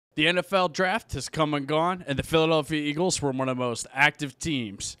The NFL draft has come and gone, and the Philadelphia Eagles were one of the most active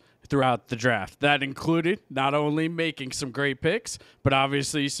teams throughout the draft. That included not only making some great picks, but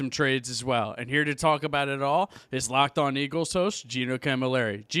obviously some trades as well. And here to talk about it all is Locked On Eagles host Gino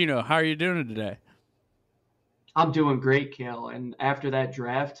Camilleri. Gino, how are you doing today? I'm doing great, Kale. And after that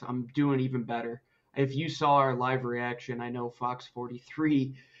draft, I'm doing even better. If you saw our live reaction, I know Fox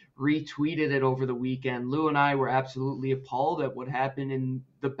 43 retweeted it over the weekend. Lou and I were absolutely appalled at what happened in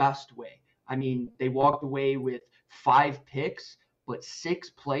the best way. I mean, they walked away with 5 picks, but 6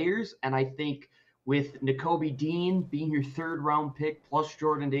 players. And I think with N'Kobe Dean being your third round pick, plus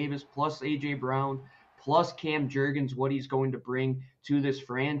Jordan Davis, plus A.J. Brown, plus Cam Jurgens, what he's going to bring to this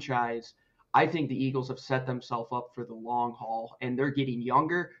franchise, I think the Eagles have set themselves up for the long haul, and they're getting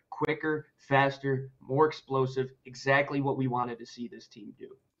younger, quicker, faster, more explosive, exactly what we wanted to see this team do.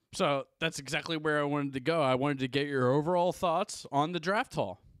 So that's exactly where I wanted to go. I wanted to get your overall thoughts on the draft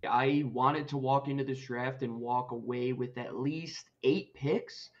haul. I wanted to walk into this draft and walk away with at least 8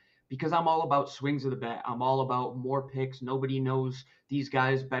 picks because I'm all about swings of the bat. I'm all about more picks. Nobody knows these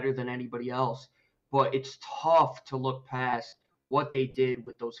guys better than anybody else. But it's tough to look past what they did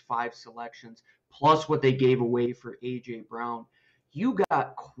with those 5 selections, plus what they gave away for A.J. Brown. You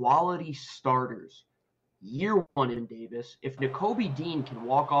got quality starters year one in Davis. If N'Kobe Dean can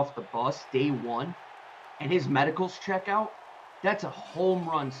walk off the bus day one, and his medicals check out, that's a home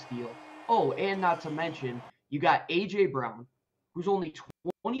run steal. Oh, and not to mention, you got A.J. Brown, who's only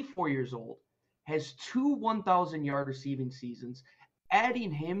 24 years old, has 2 1,000-yard receiving seasons.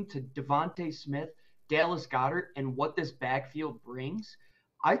 Adding him to Devontae Smith, Dallas Goedert, and what this backfield brings,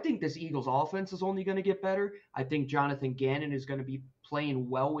 I think this Eagles offense is only going to get better. I think Jonathan Gannon is going to be playing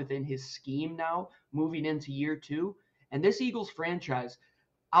well within his scheme now, moving into year two. And this Eagles franchise,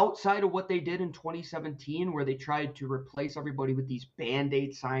 outside of what they did in 2017, where they tried to replace everybody with these band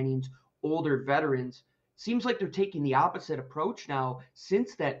aid signings, older veterans, seems like they're taking the opposite approach now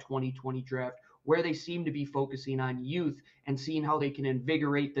since that 2020 draft, where they seem to be focusing on youth and seeing how they can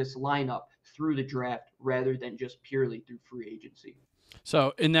invigorate this lineup through the draft rather than just purely through free agency.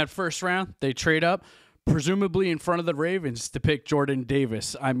 So in that first round, they trade up, presumably in front of the Ravens, to pick Jordan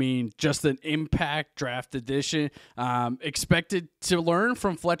Davis. I mean, just an impact draft addition. Expected to learn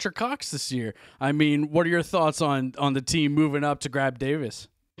from Fletcher Cox this year. I mean, what are your thoughts on the team moving up to grab Davis?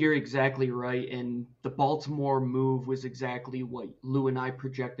 You're exactly right. And the Baltimore move was exactly what Lou and I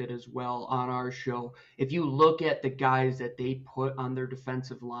projected as well on our show. If you look at the guys that they put on their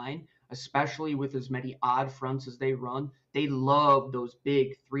defensive line, especially with as many odd fronts as they run, they love those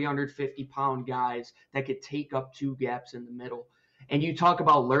big 350-pound guys that could take up 2 gaps in the middle. And you talk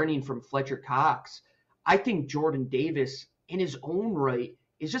about learning from Fletcher Cox. I think Jordan Davis, in his own right,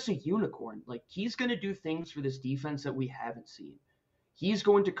 is just a unicorn. Like, he's going to do things for this defense that we haven't seen. He's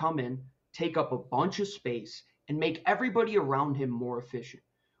going to come in, take up a bunch of space, and make everybody around him more efficient.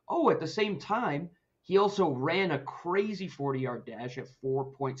 Oh, at the same time, he also ran a crazy 40-yard dash at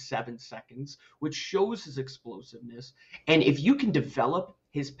 4.7 seconds, which shows his explosiveness. And if you can develop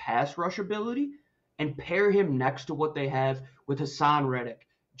his pass rush ability and pair him next to what they have with Hassan Reddick,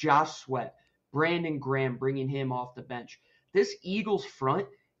 Josh Sweat, Brandon Graham, bringing him off the bench, this Eagles front,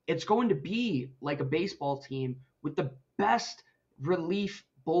 it's going to be like a baseball team with the best relief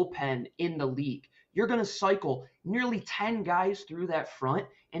bullpen in the league. You're going to cycle nearly 10 guys through that front,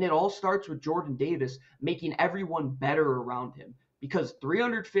 and it all starts with Jordan Davis making everyone better around him, because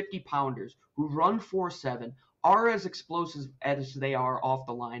 350 pounders who run 4.7 are as explosive as they are off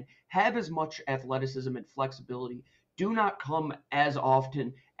the line, have as much athleticism and flexibility, do not come as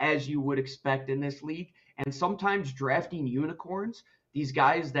often as you would expect in this league. And sometimes drafting unicorns, these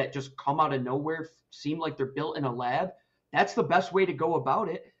guys that just come out of nowhere, seem like they're built in a lab, that's the best way to go about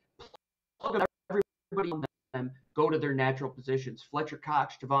it. Plug everybody on them, go to their natural positions. Fletcher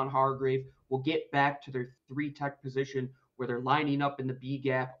Cox, Javon Hargrave will get back to their 3 tech position where they're lining up in the B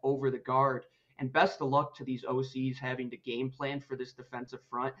gap over the guard. And best of luck to these OCs having to game plan for this defensive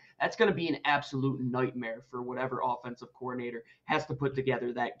front. That's going to be an absolute nightmare for whatever offensive coordinator has to put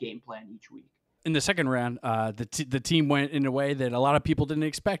together that game plan each week. In the second round, the team went in a way that a lot of people didn't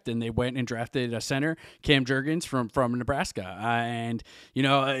expect, and they went and drafted a center, Cam Jurgens from Nebraska. And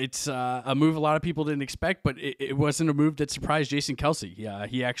it's a move a lot of people didn't expect, but it wasn't a move that surprised Jason Kelsey.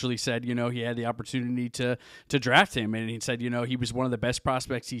 He actually said he had the opportunity to draft him, and he said he was one of the best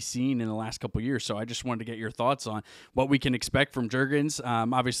prospects he's seen in the last couple of years. So I just wanted to get your thoughts on what we can expect from Jurgens,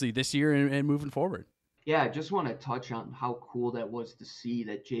 obviously this year and moving forward. Yeah, I just want to touch on how cool that was to see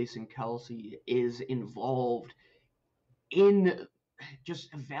that Jason Kelsey is involved in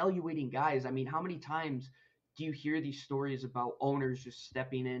just evaluating guys. I mean, how many times do you hear these stories about owners just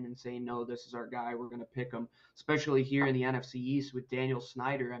stepping in and saying, no, this is our guy, we're going to pick him, especially here in the NFC East with Daniel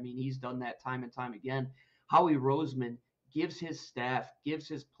Snyder. I mean, he's done that time and time again. Howie Roseman gives his staff, gives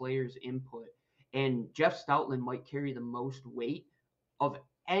his players input, and Jeff Stoutland might carry the most weight of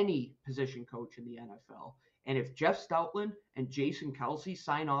any position coach in the NFL. And if Jeff Stoutland and Jason Kelce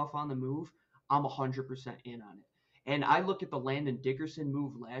sign off on the move, I'm 100% in on it. And I look at the Landon Dickerson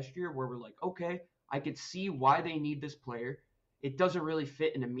move last year where we're like, okay, I could see why they need this player. It doesn't really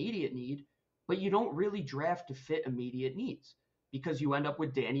fit an immediate need, but you don't really draft to fit immediate needs because you end up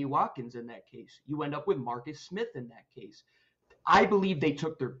with Danny Watkins in that case. You end up with Marcus Smith in that case. I believe they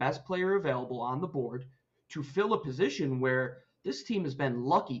took their best player available on the board to fill a position where this team has been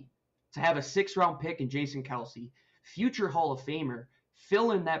lucky to have a 6th-round pick in Jason Kelce, future Hall of Famer,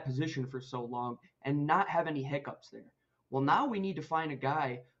 fill in that position for so long and not have any hiccups there. Well, now we need to find a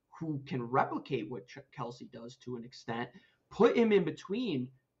guy who can replicate what Kelce does to an extent, put him in between,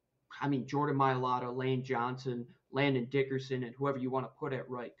 Jordan Mailata, Lane Johnson, Landon Dickerson, and whoever you want to put at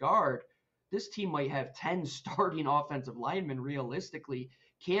right guard. This team might have 10 starting offensive linemen realistically.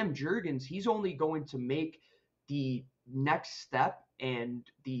 Cam Jurgens, he's only going to make the next step and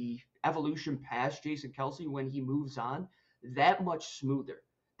the evolution past Jason Kelce when he moves on that much smoother.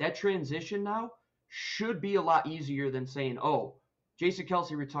 That transition now should be a lot easier than saying, oh, Jason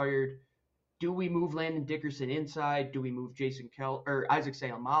Kelce retired. Do we move Landon Dickerson inside? Do we move Isaac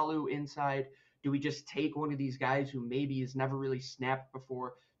Seumalo inside? Do we just take one of these guys who maybe has never really snapped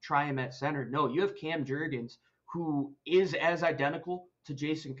before, try him at center? No, you have Cam Jurgens, who is as identical to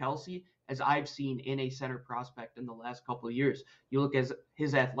Jason Kelce as I've seen in a center prospect in the last couple of years. You look at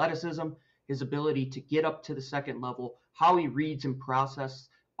his athleticism, his ability to get up to the second level, how he reads and processes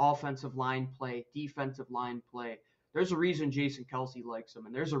offensive line play, defensive line play. There's a reason Jason Kelce likes him,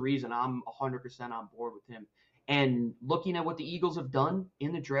 and there's a reason I'm 100% on board with him. And looking at what the Eagles have done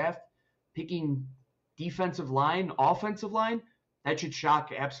in the draft, picking defensive line, offensive line, that should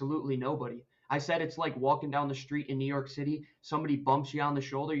shock absolutely nobody. I said it's like walking down the street in New York City, somebody bumps you on the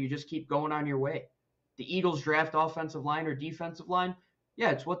shoulder, you just keep going on your way. The Eagles draft offensive line or defensive line,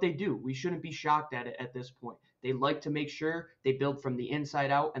 yeah, it's what they do. We shouldn't be shocked at it at this point. They like to make sure they build from the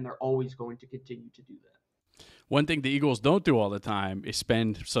inside out, and they're always going to continue to do that. One thing the Eagles don't do all the time is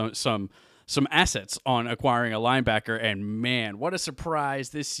spend some assets on acquiring a linebacker, and man, what a surprise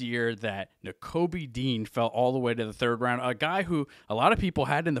this year that Nakobe Dean fell all the way to the 3rd round, a guy who a lot of people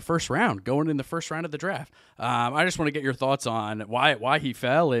had in the 1st round, going in the 1st round of the draft. I just want to get your thoughts on why he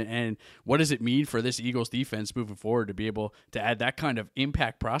fell and what does it mean for this Eagles defense moving forward to be able to add that kind of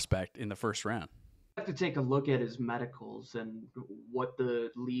impact prospect in the 1st round. Have to take a look at his medicals, and what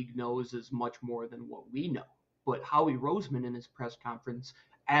the league knows is much more than what we know. But Howie Roseman in his press conference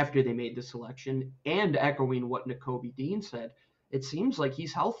after they made the selection, and echoing what Nakobe Dean said, it seems like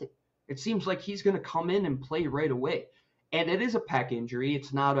he's healthy. It seems like he's going to come in and play right away. And it is a pec injury.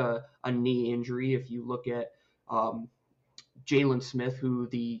 It's not a knee injury. If you look at Jalen Smith, who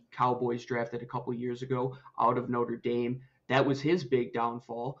the Cowboys drafted a couple years ago out of Notre Dame, that was his big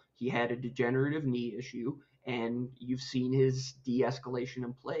downfall. He had a degenerative knee issue, and you've seen his de-escalation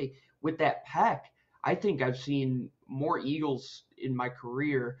in play. With that pec, I think I've seen more Eagles in my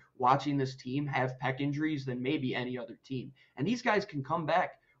career watching this team have pec injuries than maybe any other team. And these guys can come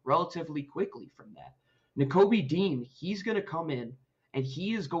back relatively quickly from that. Nakobe Dean, he's going to come in, and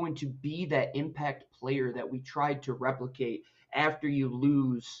he is going to be that impact player that we tried to replicate after you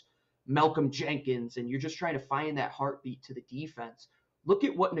lose Malcolm Jenkins and you're just trying to find that heartbeat to the defense. Look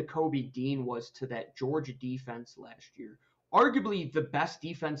at what Nakobe Dean was to that Georgia defense last year. Arguably the best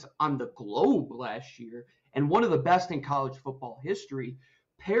defense on the globe last year and one of the best in college football history.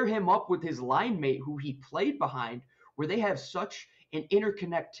 Pair him up with his line mate who he played behind, where they have such an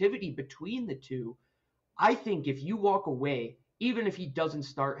interconnectivity between the two. I think if you walk away, even if he doesn't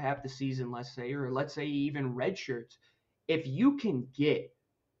start half the season, let's say, or let's say even redshirts, if you can get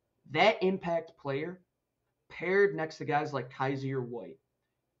that impact player paired next to guys like Kaiser White,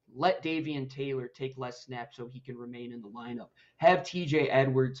 let Davian Taylor take less snaps so he can remain in the lineup. Have TJ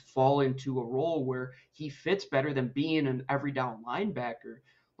Edwards fall into a role where he fits better than being an every down linebacker.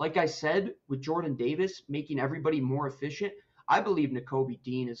 Like I said, with Jordan Davis making everybody more efficient, I believe Nakobe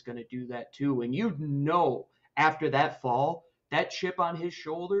Dean is going to do that too. And you know, after that fall, that chip on his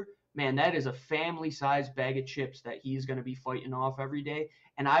shoulder, man, that is a family-sized bag of chips that he's going to be fighting off every day.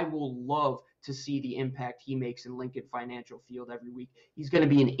 And I will love to see the impact he makes in Lincoln Financial Field every week. He's going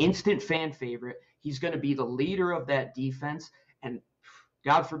to be an instant fan favorite. He's going to be the leader of that defense. And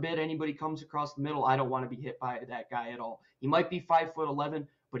God forbid anybody comes across the middle, I don't want to be hit by that guy at all. He might be 5'11",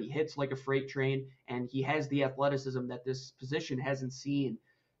 but he hits like a freight train, and he has the athleticism that this position hasn't seen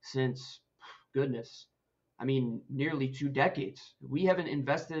since, goodness, I mean, nearly 2 decades. We haven't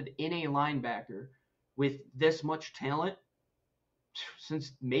invested in a linebacker with this much talent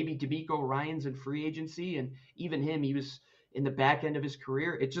since maybe D'Amico Ryan's in free agency, and even him, he was in the back end of his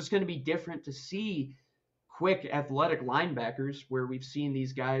career. It's just going to be different to see quick, athletic linebackers where we've seen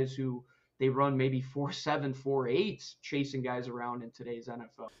these guys who they run maybe 4.7, 4.8 chasing guys around in today's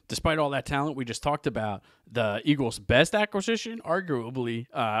NFL. Despite all that talent we just talked about, the Eagles' best acquisition, arguably,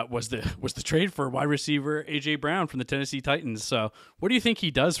 was the trade for wide receiver A.J. Brown from the Tennessee Titans. So what do you think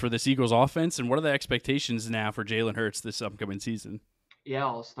he does for this Eagles offense, and what are the expectations now for Jalen Hurts this upcoming season? Yeah,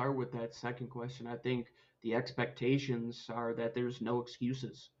 I'll start with that second question. I think the expectations are that there's no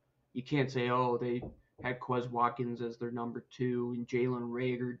excuses. You can't say, oh, they had Quez Watkins as their number 2, and Jalen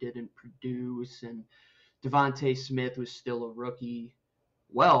Reagor didn't produce, and Devontae Smith was still a rookie.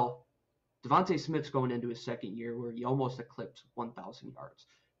 Well, Devontae Smith's going into his second year where he almost eclipsed 1,000 yards.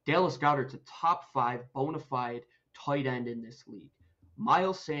 Dallas Goedert's a top 5 bona fide tight end in this league.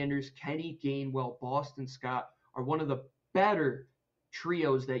 Miles Sanders, Kenny Gainwell, Boston Scott are one of the better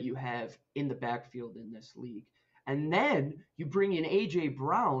trios that you have in the backfield in this league. And then you bring in A.J.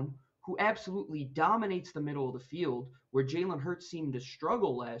 Brown, who absolutely dominates the middle of the field, where Jalen Hurts seemed to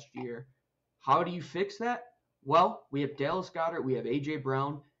struggle last year. How do you fix that? Well, we have Dallas Goedert, we have A.J.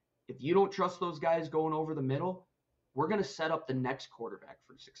 Brown. If you don't trust those guys going over the middle, we're going to set up the next quarterback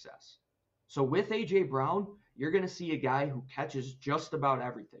for success. So with A.J. Brown, you're going to see a guy who catches just about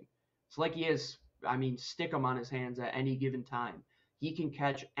everything. It's like he has, stick him on his hands at any given time. He can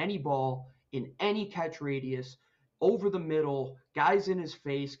catch any ball in any catch radius, over the middle, guys in his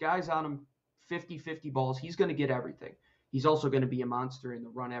face, guys on him 50-50 balls. He's going to get everything. He's also going to be a monster in the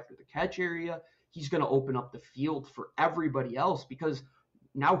run after the catch area. He's going to open up the field for everybody else because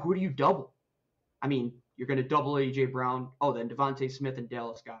now who do you double? You're going to double A.J. Brown. Oh, then Devontae Smith and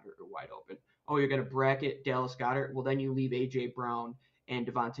Dallas Goedert are wide open. Oh, you're going to bracket Dallas Goedert. Well, then you leave A.J. Brown and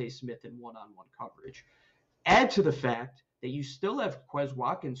Devontae Smith in one-on-one coverage. Add to the fact that you still have Quez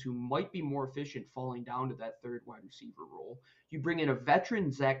Watkins, who might be more efficient falling down to that third wide receiver role. You bring in a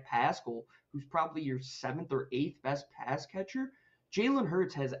veteran Zach Pascal, who's probably your 7th or 8th best pass catcher. Jalen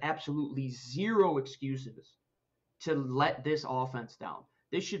Hurts has absolutely zero excuses to let this offense down.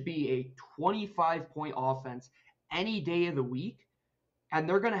 This should be a 25-point offense any day of the week, and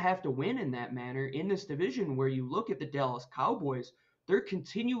they're going to have to win in that manner in this division where you look at the Dallas Cowboys, they're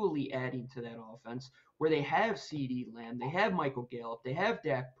continually adding to that offense where they have CeeDee Lamb, they have Michael Gallup, they have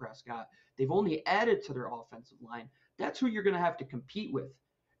Dak Prescott. They've only added to their offensive line. That's who you're going to have to compete with.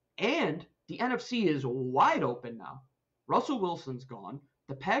 And the NFC is wide open now. Russell Wilson's gone.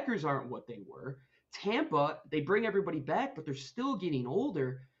 The Packers aren't what they were. Tampa, they bring everybody back, but they're still getting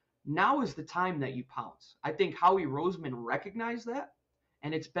older. Now is the time that you pounce. I think Howie Roseman recognized that,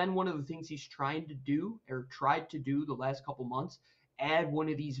 and it's been one of the things he's trying to do or tried to do the last couple months, add one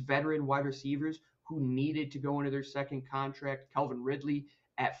of these veteran wide receivers who needed to go into their second contract. Calvin Ridley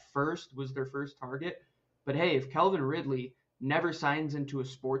at first was their first target. But hey, if Calvin Ridley never signs into a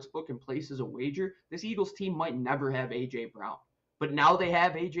sports book and places a wager, this Eagles team might never have A.J. Brown. But now they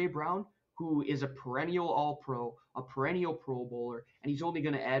have A.J. Brown, who is a perennial All-Pro, a perennial Pro Bowler, and he's only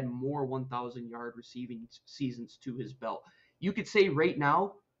going to add more 1,000-yard receiving seasons to his belt. You could say right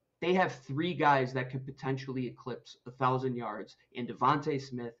now, they have 3 guys that could potentially eclipse 1,000 yards in Devontae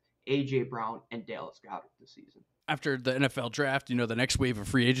Smith, A.J. Brown, and Dallas Goedert this season. After the NFL draft, the next wave of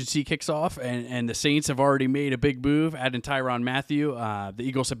free agency kicks off, and the Saints have already made a big move, adding Tyrann Mathieu. The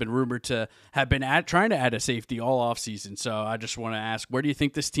Eagles have been rumored to have been trying to add a safety all offseason. So I just want to ask, where do you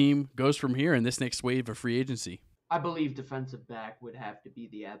think this team goes from here in this next wave of free agency? I believe defensive back would have to be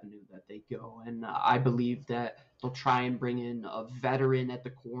the avenue that they go. And I believe that they'll try and bring in a veteran at the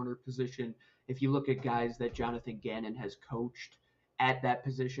corner position. If you look at guys that Jonathan Gannon has coached at that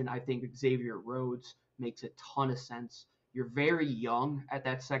position, I think Xavier Rhodes makes a ton of sense. You're very young at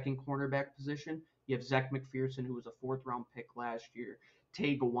that second cornerback position. You have Zech McPherson, who was a 4th-round pick last year.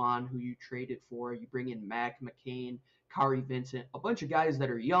 Tay Gawan, who you traded for. You bring in Mac McCain, Kari Vincent, a bunch of guys that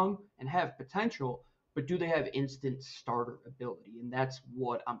are young and have potential, but do they have instant starter ability? And that's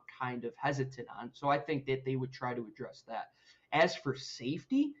what I'm kind of hesitant on. So I think that they would try to address that. As for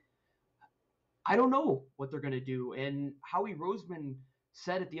safety, I don't know what they're going to do. And Howie Roseman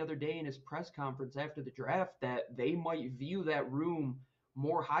said it the other day in his press conference after the draft that they might view that room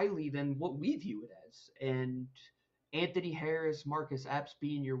more highly than what we view it as. And Anthony Harris, Marcus Epps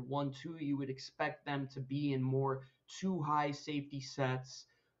being your 1-2, you would expect them to be in more 2 high safety sets,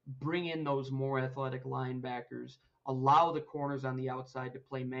 bring in those more athletic linebackers, allow the corners on the outside to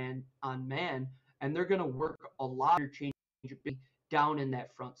play man on man, and they're going to work a lot of change down in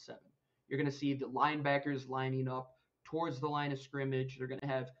that front seven. You're going to see the linebackers lining up towards the line of scrimmage. They're going to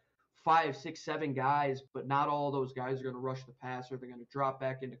have 5, 6, 7 guys, but not all those guys are going to rush the passer. They're going to drop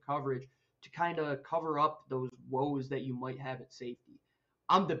back into coverage to kind of cover up those woes that you might have at safety.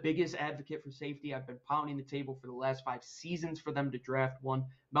 I'm the biggest advocate for safety. I've been pounding the table for the last 5 seasons for them to draft one.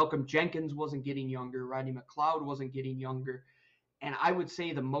 Malcolm Jenkins wasn't getting younger. Rodney McLeod wasn't getting younger. And I would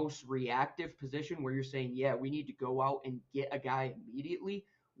say the most reactive position where you're saying, yeah, we need to go out and get a guy immediately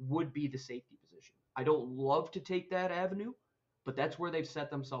would be the safety position. I don't love to take that avenue, but that's where they've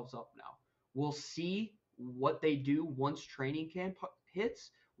set themselves up now. We'll see what they do once training camp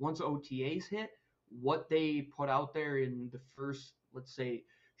hits, once OTAs hit, what they put out there in the first, let's say,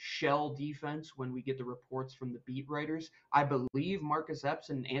 shell defense when we get the reports from the beat writers. I believe Marcus Epps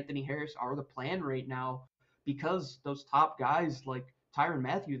and Anthony Harris are the plan right now because those top guys like Tyrann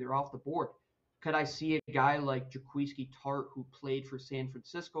Mathieu, they're off the board. Could I see a guy like Jaquiski Tartt, who played for San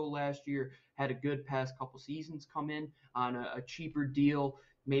Francisco last year, had a good past couple seasons, come in on a cheaper deal,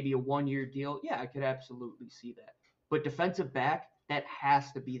 maybe a 1-year deal? Yeah, I could absolutely see that. But defensive back, that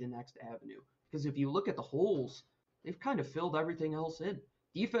has to be the next avenue. Because if you look at the holes, they've kind of filled everything else in.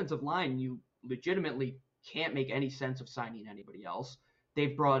 Defensive line, you legitimately can't make any sense of signing anybody else.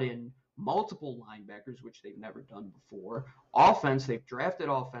 They've brought in multiple linebackers, which they've never done before. Offense, they've drafted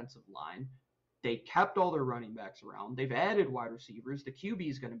offensive line. They kept all their running backs around. They've added wide receivers. The QB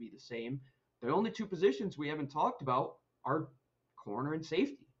is going to be the same. The only 2 positions we haven't talked about are corner and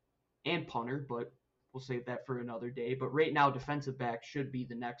safety and punter, but we'll save that for another day. But right now, defensive back should be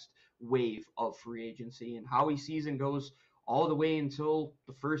the next wave of free agency. And Howie's season goes all the way until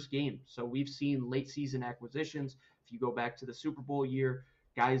the first game. So we've seen late season acquisitions. If you go back to the Super Bowl year,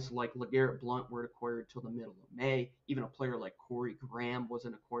 guys like LeGarrette Blount were acquired till the middle of May. Even a player like Corey Graham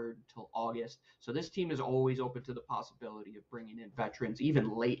wasn't acquired until August. So this team is always open to the possibility of bringing in veterans,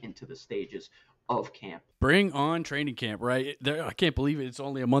 even late into the stages of camp. Bring on training camp, right? I can't believe it. It's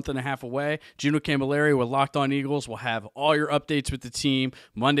only a month and a half away. Gino Camilleri with Locked On Eagles will have all your updates with the team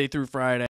Monday through Friday.